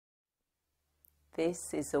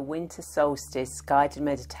This is a Winter Solstice Guided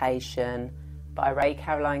Meditation by Ray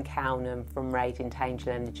Caroline Cownham from Radiant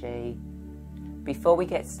Angel Energy. Before we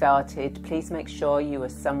get started, please make sure you are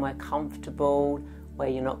somewhere comfortable where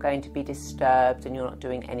you're not going to be disturbed and you're not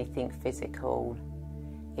doing anything physical.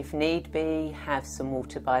 If need be, have some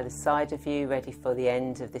water by the side of you ready for the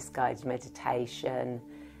end of this guided meditation,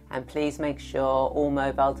 and please make sure all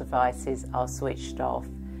mobile devices are switched off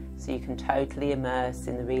so you can totally immerse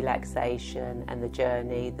in the relaxation and the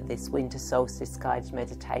journey that this Winter Solstice Guided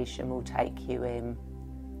Meditation will take you in.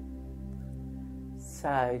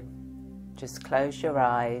 So, just close your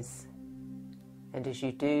eyes, and as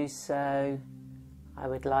you do so, I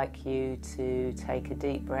would like you to take a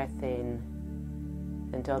deep breath in,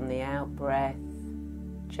 and on the out breath,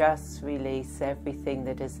 just release everything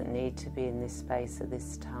that doesn't need to be in this space at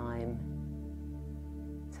this time.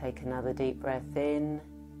 Take another deep breath in,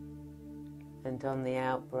 and on the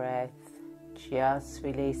out breath, just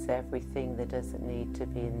release everything that doesn't need to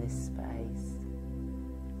be in this space.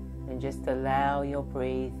 And just allow your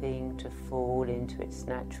breathing to fall into its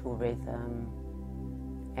natural rhythm.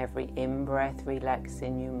 Every in-breath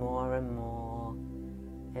relaxing you more and more,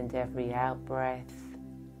 and every out-breath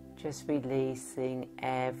just releasing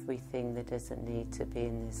everything that doesn't need to be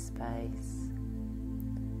in this space.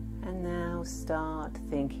 And now start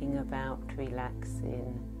thinking about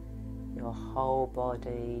relaxing your whole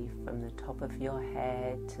body from the top of your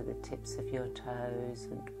head to the tips of your toes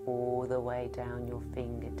and all the way down your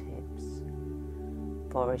fingertips.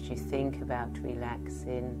 For as you think about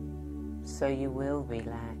relaxing, so you will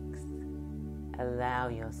relax. Allow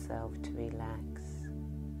yourself to relax.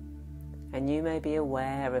 And you may be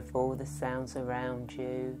aware of all the sounds around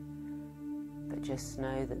you, but just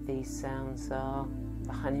know that these sounds are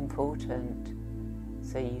unimportant,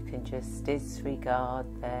 so you can just disregard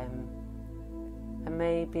them and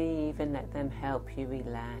maybe even let them help you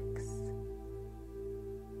relax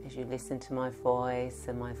as you listen to my voice,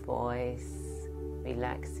 and my voice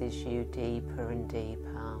relaxes you deeper and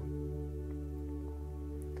deeper.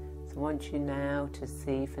 So I want you now to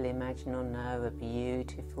see, feel, imagine or know a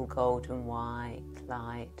beautiful golden white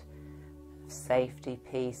light of safety,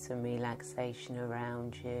 peace and relaxation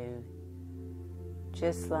around you.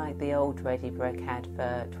 Just like the old Ready Break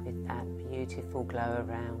advert with that beautiful glow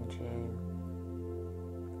around you.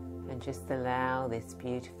 And just allow this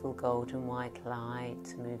beautiful golden white light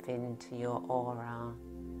to move into your aura,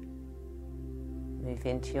 move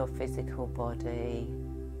into your physical body,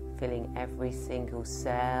 filling every single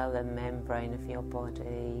cell and membrane of your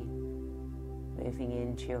body, moving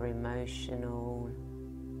into your emotional,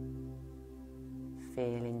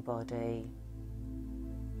 feeling body.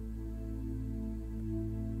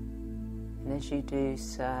 And as you do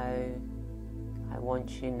so, I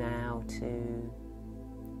want you now to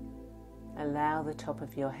allow the top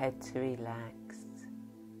of your head to relax.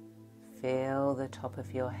 Feel the top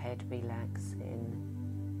of your head relaxing.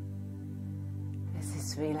 As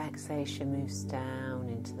this relaxation moves down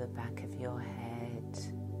into the back of your head,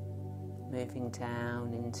 moving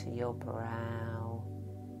down into your brow,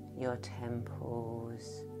 your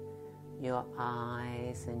temples, your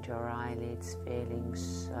eyes and your eyelids feeling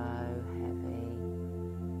so heavy.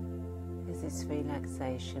 As this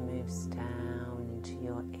relaxation moves down into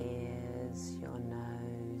your ears, your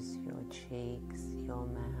nose, your cheeks, your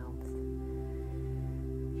mouth,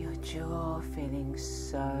 your jaw feeling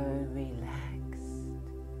so relaxed.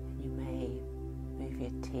 And you may move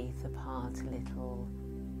your teeth apart a little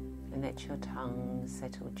and let your tongue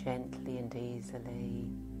settle gently and easily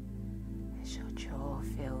as your jaw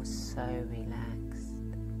feels so relaxed.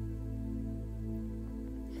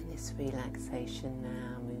 And this relaxation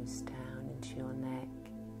now moves down into your neck,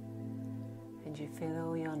 and you feel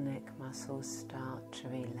all your neck muscles start to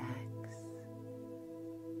relax.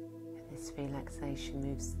 And this relaxation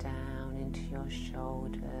moves down into your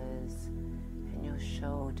shoulders, and your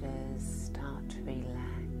shoulders start to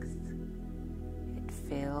relax. It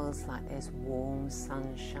feels like there's warm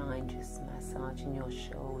sunshine just massaging your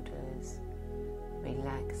shoulders,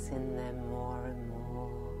 relaxing them more and more.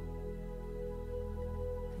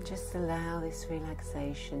 And just allow this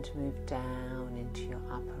relaxation to move down into your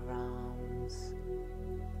upper arms,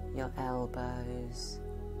 your elbows,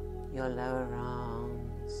 your lower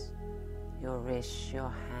arms, your wrists,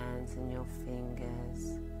 your hands and your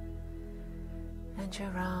fingers, and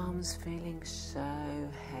your arms feeling so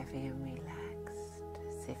heavy and relaxed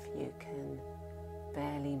as if you can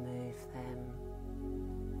barely move them.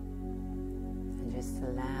 And just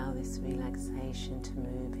allow this relaxation to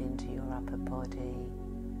move into your upper body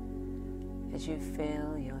as you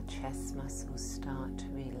feel your chest muscles start to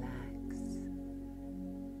relax,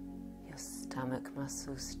 your stomach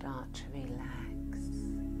muscles start to relax.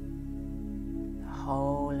 The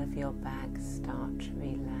whole of your back start to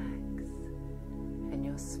relax, and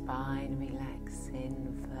your spine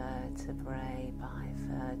relaxing vertebrae by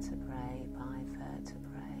vertebrae by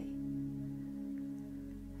vertebrae.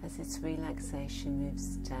 As this relaxation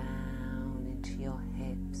moves down into your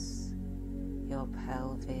hips, your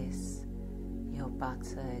pelvis, your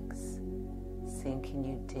buttocks, sinking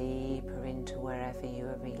you deeper into wherever you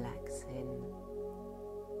are relaxing.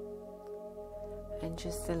 And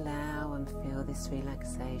just allow and feel this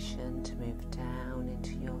relaxation to move down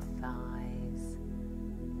into your thighs,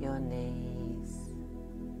 your knees,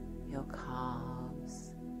 your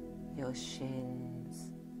calves, your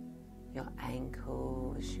shins, your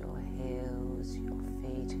ankles, your heels, your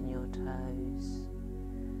feet and your toes.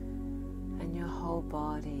 And your whole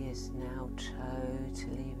body is now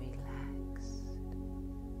totally relaxed.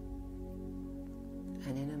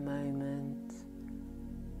 And in a moment,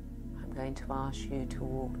 I'm going to ask you to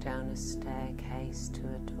walk down a staircase to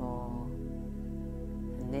a door.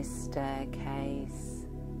 And this staircase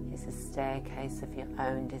is a staircase of your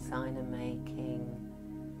own designer making,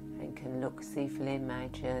 and can look, see, feel,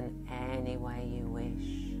 imagine any way you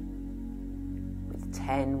wish. With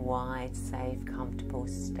 10 wide, safe, comfortable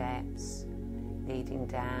steps leading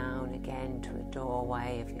down again to a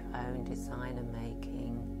doorway of your own designer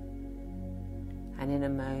making. And in a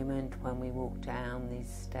moment, when we walk down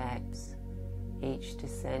these steps, each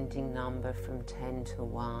descending number from 10 to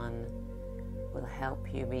 1 will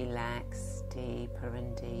help you relax deeper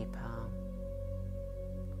and deeper.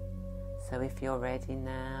 So if you're ready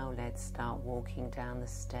now, let's start walking down the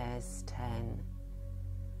stairs. 10,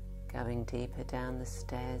 going deeper down the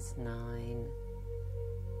stairs. 9,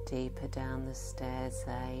 deeper down the stairs.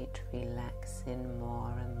 8, relaxing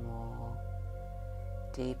more and more.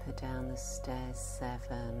 Deeper down the stairs.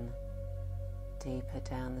 7, deeper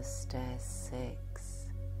down the stairs. 6,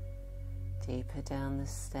 deeper down the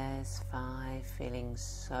stairs. 5, feeling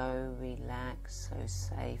so relaxed, so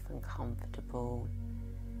safe and comfortable.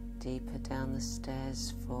 Deeper down the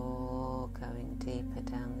stairs. 4, going deeper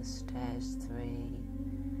down the stairs. 3,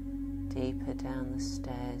 deeper down the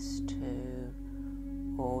stairs. 2,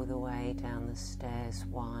 all the way down the stairs.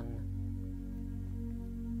 1.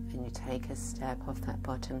 And you take a step off that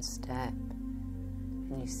bottom step,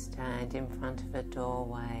 and you stand in front of a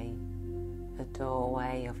doorway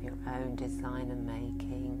of your own design and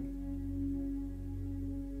making.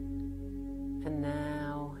 And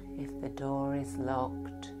now, if the door is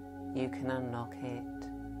locked, you can unlock it.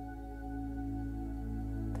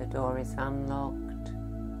 The door is unlocked,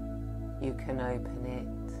 you can open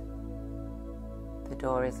it. The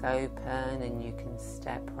door is open and you can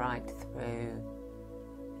step right through.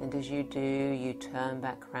 And as you do, you turn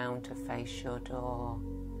back round to face your door.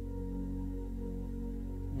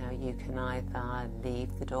 Now you can either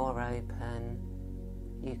leave the door open,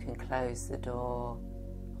 you can close the door,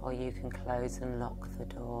 or you can close and lock the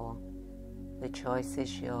door. The choice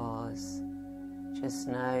is yours. Just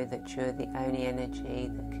know that you're the only energy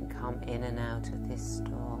that can come in and out of this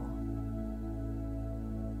door.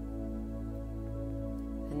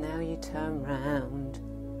 And now you turn round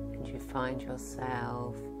and you find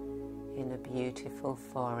yourself in a beautiful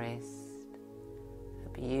forest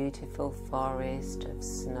of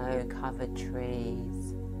snow-covered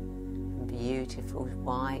trees and beautiful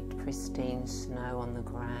white pristine snow on the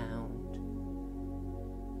ground.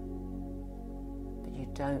 But you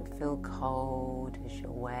don't feel cold as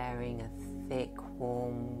you're wearing a thick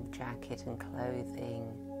warm jacket and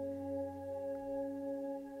clothing,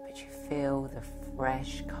 but you feel the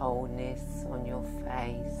fresh coldness on your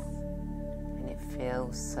face, and it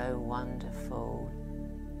feels so wonderful.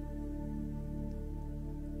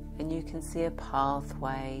 And you can see a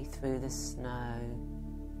pathway through the snow.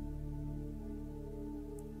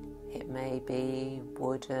 It may be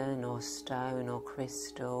wooden or stone or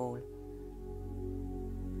crystal,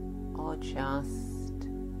 or just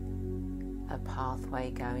a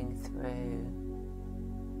pathway going through.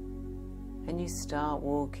 And you start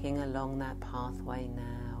walking along that pathway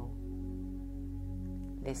now,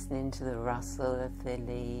 listening to the rustle of the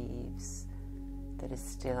leaves that are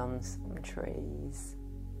still on some trees.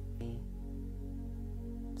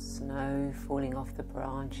 Snow falling off the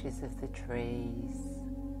branches of the trees,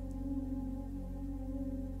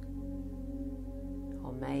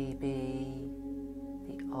 or maybe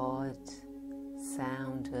the odd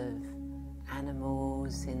sound of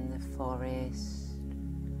animals in the forest,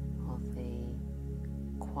 or the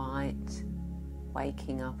quiet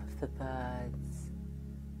waking up of the birds,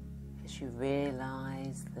 as you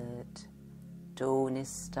realize that dawn is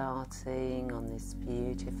starting on this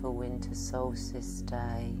beautiful winter solstice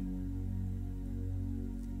day.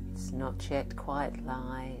 It's not yet quite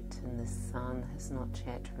light and the sun has not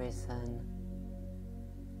yet risen,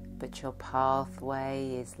 but your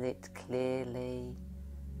pathway is lit clearly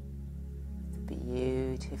with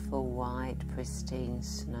beautiful white pristine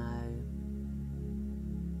snow.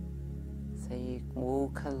 So you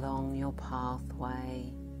walk along your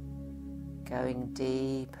pathway, going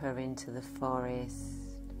deeper into the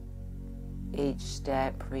forest, each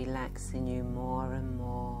step relaxing you more and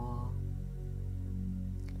more,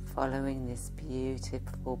 following this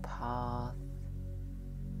beautiful path,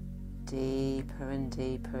 deeper and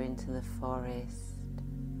deeper into the forest,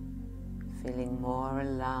 feeling more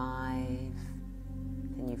alive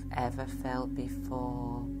than you've ever felt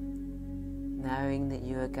before, knowing that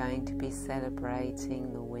you are going to be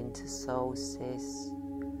celebrating the winter solstice,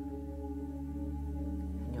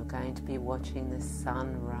 and you're going to be watching the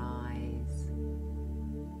sun rise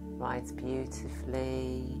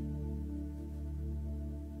beautifully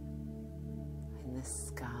in the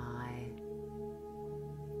sky.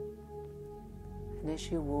 And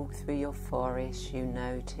as you walk through your forest, you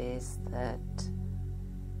notice that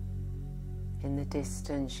in the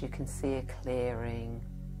distance you can see a clearing.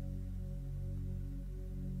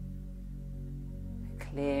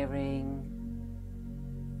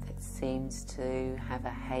 That seems to have a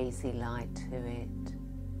hazy light to it,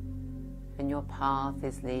 and your path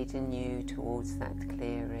is leading you towards that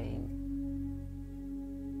clearing.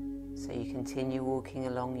 So you continue walking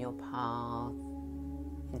along your path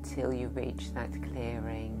until you reach that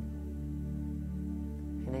clearing,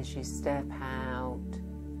 and as you step out,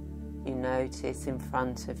 you notice in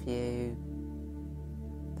front of you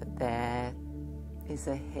that there is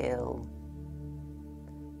a hill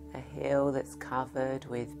that's covered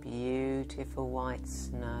with beautiful white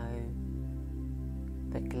snow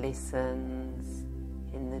that glistens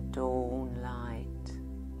in the dawn light.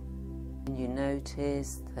 And you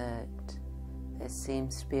notice that there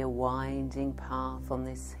seems to be a winding path on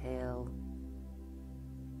this hill,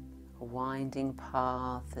 a winding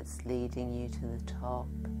path that's leading you to the top.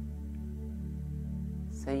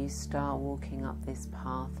 So you start walking up this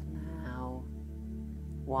path now,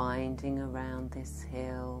 winding around this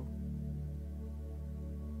hill.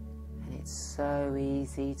 And it's so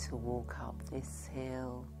easy to walk up this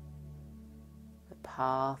hill, the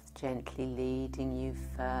path gently leading you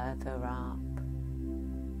further up.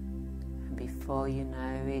 And before you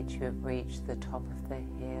know it, you have reached the top of the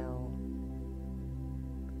hill.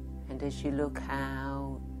 And as you look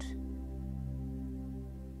out,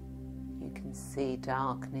 you can see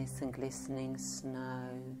darkness and glistening snow.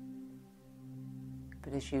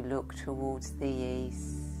 But as you look towards the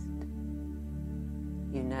east,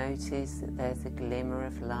 you notice that there's a glimmer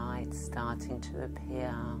of light starting to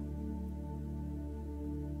appear,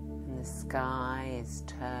 and the sky is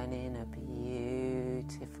turning a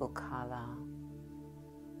beautiful colour,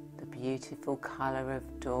 the beautiful colour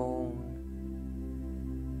of dawn.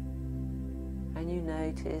 And you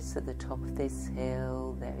notice at the top of this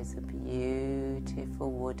hill there is a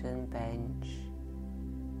beautiful wooden bench.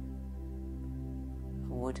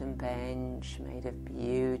 A wooden bench made of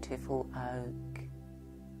beautiful oak.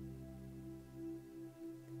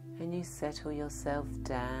 And you settle yourself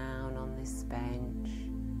down on this bench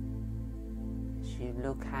as you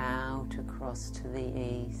look out across to the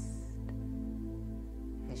east,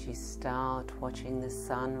 as you start watching the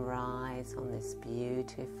sun rise on this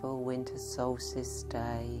beautiful winter solstice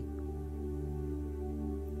day.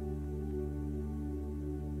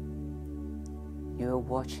 You are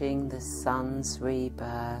watching the sun's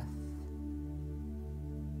rebirth,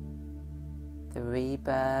 the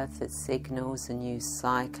rebirth that signals a new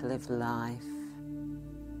cycle of life,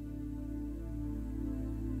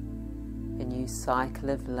 a new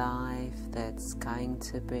cycle of life that's going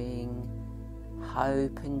to bring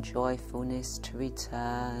hope and joyfulness to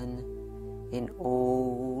return in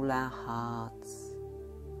all our hearts,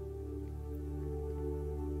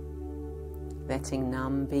 letting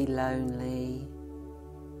none be lonely,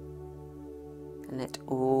 and let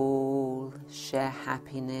all share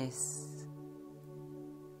happiness.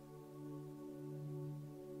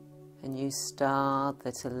 A new start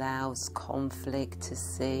that allows conflict to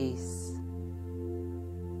cease,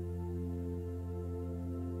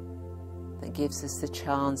 that gives us the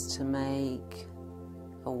chance to make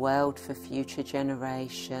a world for future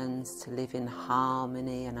generations to live in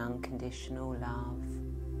harmony and unconditional love.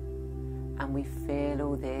 And we feel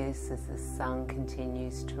all this as the sun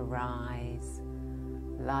continues to rise,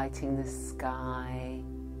 lighting the sky,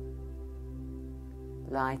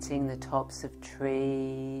 lighting the tops of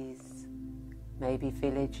trees, maybe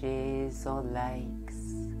villages or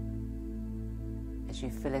lakes, as you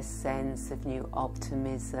feel a sense of new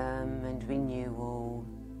optimism and renewal.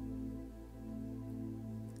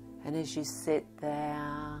 And as you sit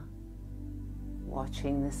there,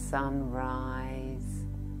 watching the sun rise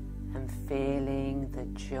and feeling the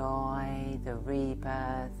joy, the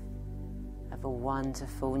rebirth of a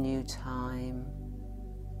wonderful new time,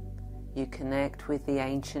 you connect with the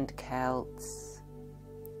ancient Celts.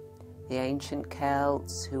 The ancient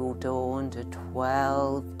Celts who adorned a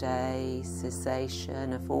 12-day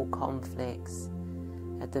cessation of all conflicts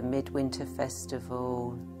at the midwinter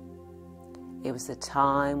festival. It was a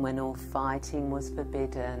time when all fighting was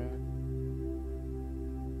forbidden.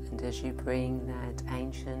 And as you bring that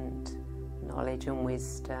ancient knowledge and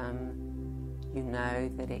wisdom, you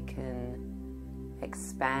know that it can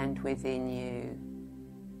expand within you,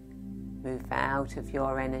 move out of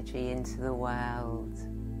your energy into the world,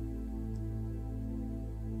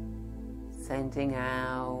 sending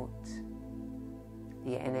out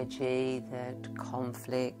the energy that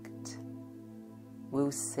conflict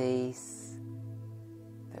will cease,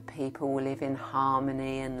 that people will live in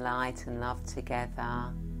harmony and light and love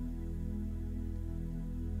together,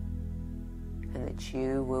 and that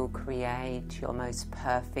you will create your most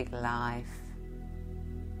perfect life,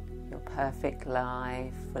 your perfect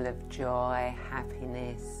life full of joy,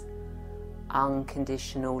 happiness,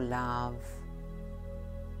 unconditional love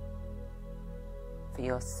for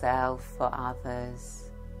yourself, for others.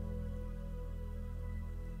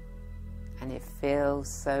 And it feels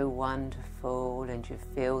so wonderful, and you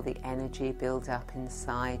feel the energy build up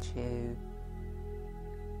inside you,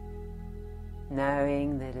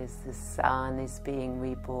 knowing that as the sun is being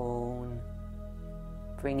reborn,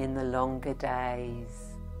 bringing the longer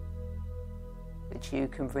days, that you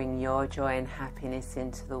can bring your joy and happiness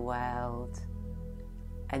into the world,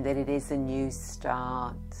 and that it is a new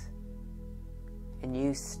start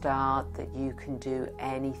that you can do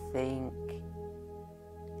anything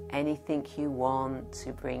you want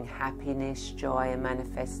to bring happiness, joy and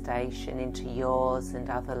manifestation into yours and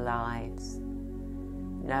other lives,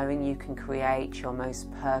 knowing you can create your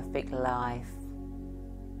most perfect life.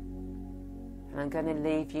 And I'm going to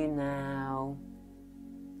leave you now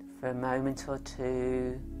for a moment or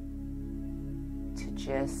two to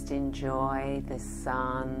just enjoy the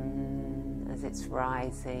sun as it's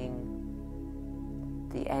rising,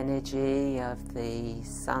 the energy of the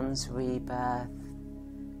sun's rebirth,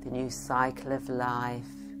 the new cycle of life,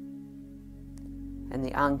 and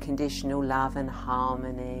the unconditional love and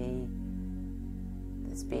harmony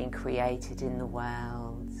that's being created in the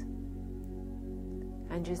world.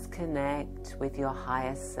 And just connect with your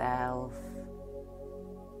higher self,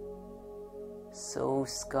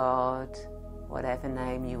 Source, God, whatever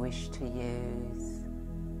name you wish to use,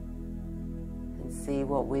 and see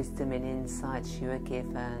what wisdom and insights you are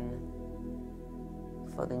given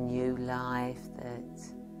for the new life that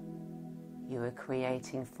you are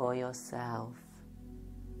creating for yourself.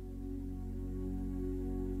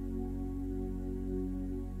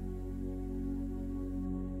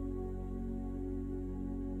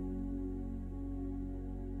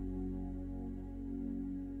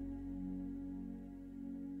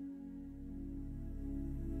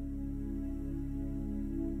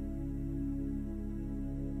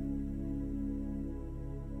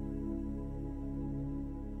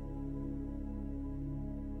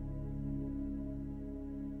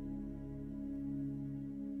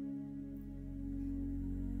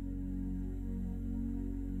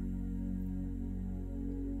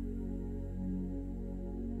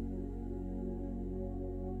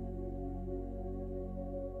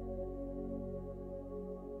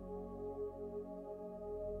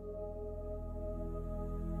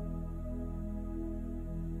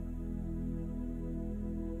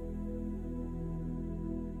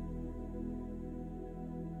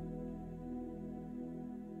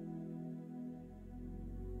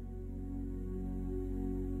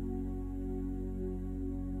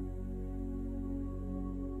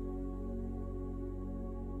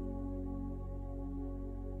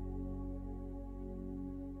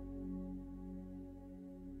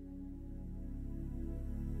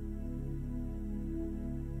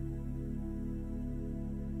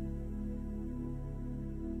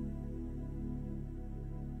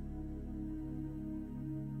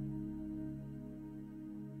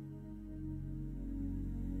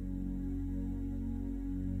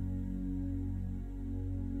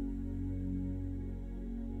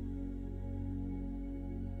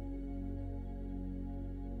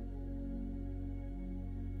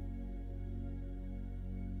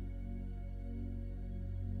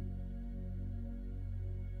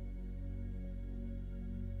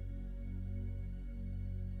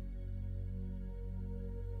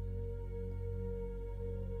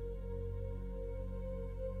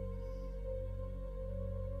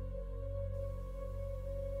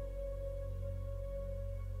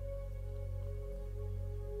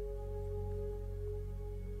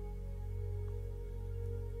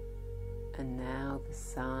 And now the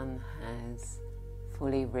sun has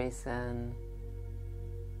fully risen,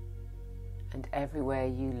 and everywhere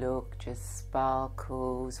you look just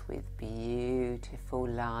sparkles with beautiful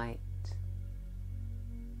light.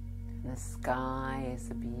 And the sky is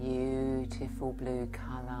a beautiful blue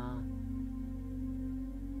colour,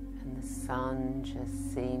 and the sun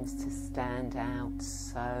just seems to stand out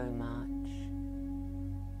so much.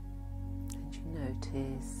 And you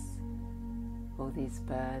notice all these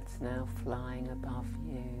birds now flying above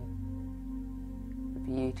you, the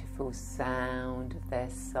beautiful sound of their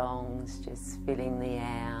songs just filling the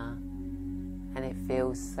air, and it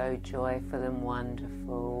feels so joyful and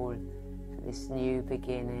wonderful for this new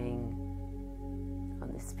beginning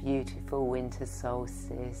on this beautiful winter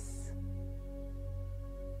solstice.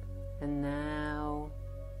 And now,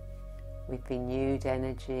 with renewed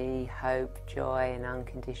energy, hope, joy and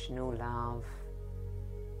unconditional love,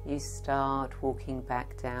 you start walking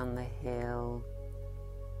back down the hill,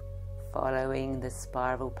 following the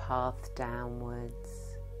spiral path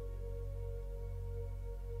downwards.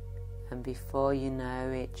 And before you know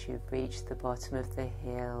it, you've reached the bottom of the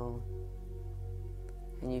hill,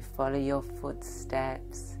 and you follow your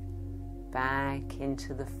footsteps back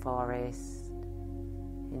into the forest,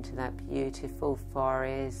 into that beautiful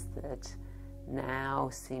forest that now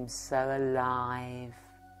seems so alive.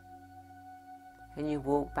 And you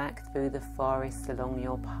walk back through the forest along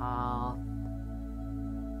your path,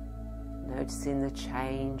 noticing the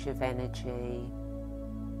change of energy.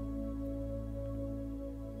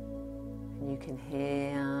 And you can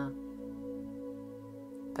hear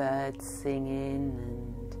birds singing,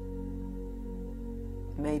 and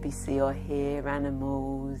maybe see or hear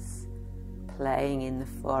animals playing in the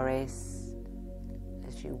forest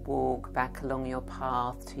as you walk back along your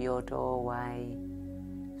path to your doorway,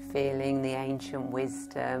 feeling the ancient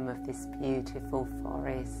wisdom of this beautiful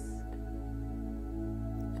forest.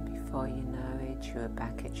 And before you know it, you are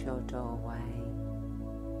back at your doorway.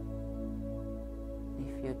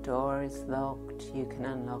 If your door is locked, you can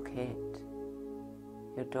unlock it.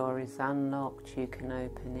 Your door is unlocked, you can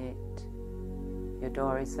open it. Your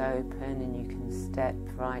door is open and you can step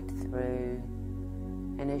right through.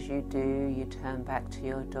 And as you do, you turn back to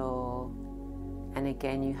your door. And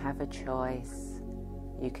again, you have a choice.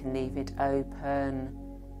 You can leave it open,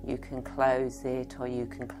 you can close it, or you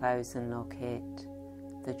can close and lock it.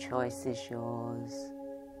 The choice is yours.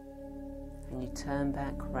 And you turn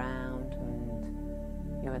back round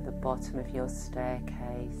and you're at the bottom of your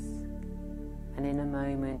staircase. And in a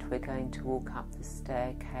moment we're going to walk up the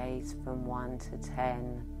staircase from 1 to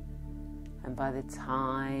 10. And by the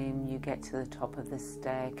time you get to the top of the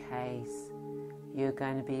staircase, you're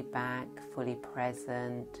going to be back fully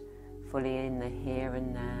present, fully in the here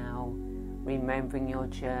and now, remembering your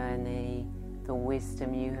journey, the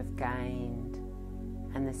wisdom you have gained,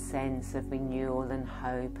 and the sense of renewal and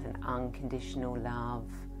hope and unconditional love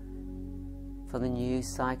for the new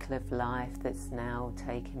cycle of life that's now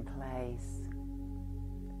taking place.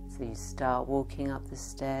 So you start walking up the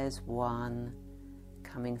stairs 1,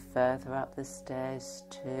 coming further up the stairs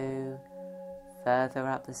 2, further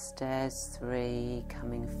up the stairs 3,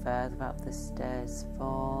 coming further up the stairs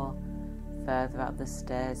 4, further up the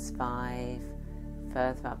stairs 5,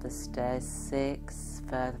 further up the stairs 6,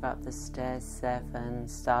 further up the stairs 7,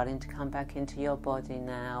 starting to come back into your body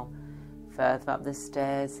now, further up the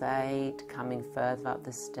stairs 8, coming further up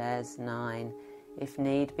the stairs 9. If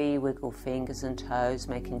need be, wiggle fingers and toes,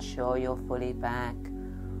 making sure you're fully back,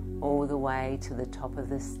 all the way to the top of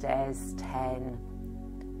the stairs 10,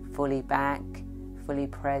 fully back, fully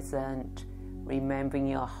present, remembering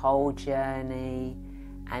your whole journey,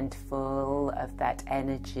 and full of that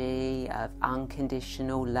energy of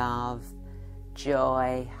unconditional love,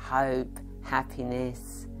 joy, hope,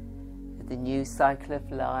 happiness, the new cycle of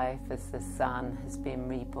life as the sun has been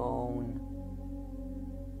reborn.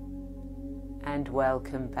 And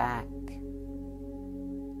welcome back.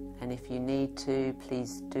 And if you need to,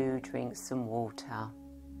 please do drink some water.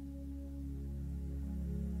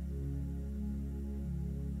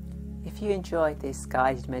 If you enjoyed this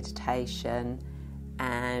guided meditation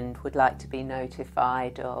and would like to be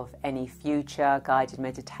notified of any future guided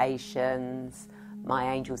meditations,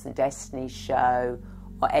 my Angels and Destiny show,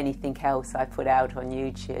 or anything else I put out on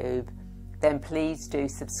YouTube, then please do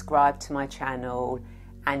subscribe to my channel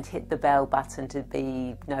and hit the bell button to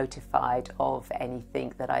be notified of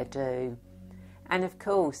anything that I do. And of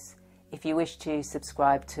course, if you wish to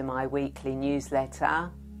subscribe to my weekly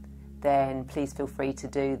newsletter, then please feel free to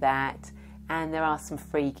do that. And there are some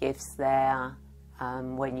free gifts there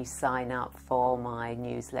when you sign up for my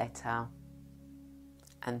newsletter.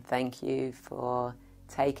 And thank you for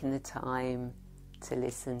taking the time to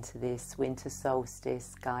listen to this winter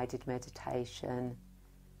solstice guided meditation.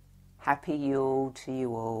 Happy Yule to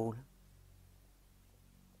you all.